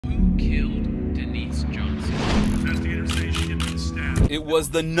It was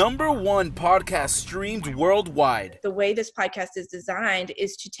the #1 podcast streamed worldwide. The way this podcast is designed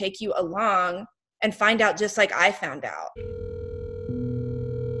is to take you along and find out just like I found out.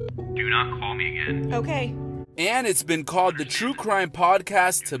 Do not call me again. Okay. And it's been called the true crime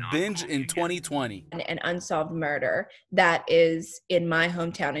podcast to binge in 2020. An unsolved murder that is in my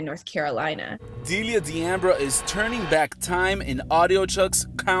hometown in North Carolina. Delia D'Ambra is turning back time in Audiochuck's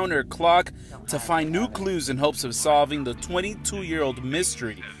CounterClock to find new clues in hopes of solving the 22-year-old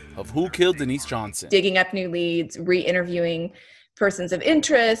mystery of who killed Denise Johnson. Digging up new leads, re-interviewing persons of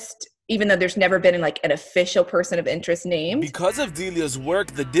interest, even though there's never been like an official person of interest named. Because of Delia's work,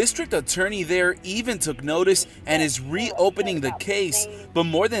 the district attorney there even took notice and is reopening the case. But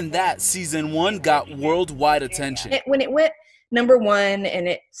more than that, season 1 got worldwide attention. When it went #1 and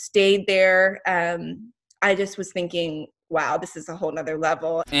it stayed there, I just was thinking, wow, this is a whole nother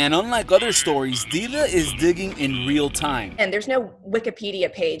level. And unlike other stories, Delia is digging in real time. And there's no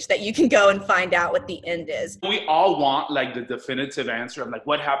Wikipedia page that you can go and find out what the end is. We all want like the definitive answer of like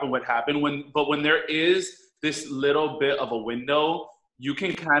what happened. But when there is this little bit of a window, you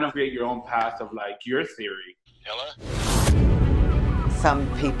can kind of create your own path of like your theory. Ella? Some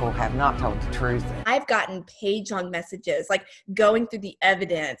people have not told the truth. I've gotten page-long messages, like going through the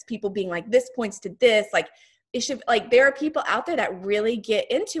evidence, people being like, this points to this, like, it should, like, there are people out there that really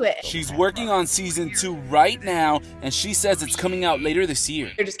get into it. She's working on season 2 right now, and she says it's coming out later this year.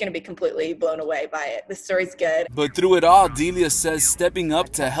 You're just going to be completely blown away by it. The story's good. But through it all, Delia says stepping up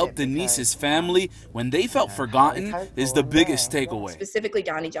to help Denise's family when they felt forgotten is the biggest takeaway. Specifically,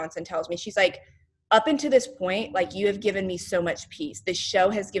 Donnie Johnson tells me, she's like, up until this point, like, you have given me so much peace. This show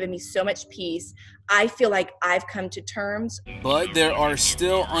has given me so much peace. I feel like I've come to terms. But there are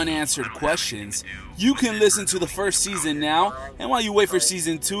still unanswered questions. You can listen to the first season now, and while you wait for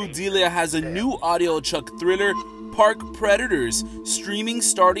season 2, Delia has a new Audiochuck thriller, Park Predators, streaming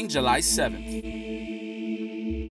starting July 7th.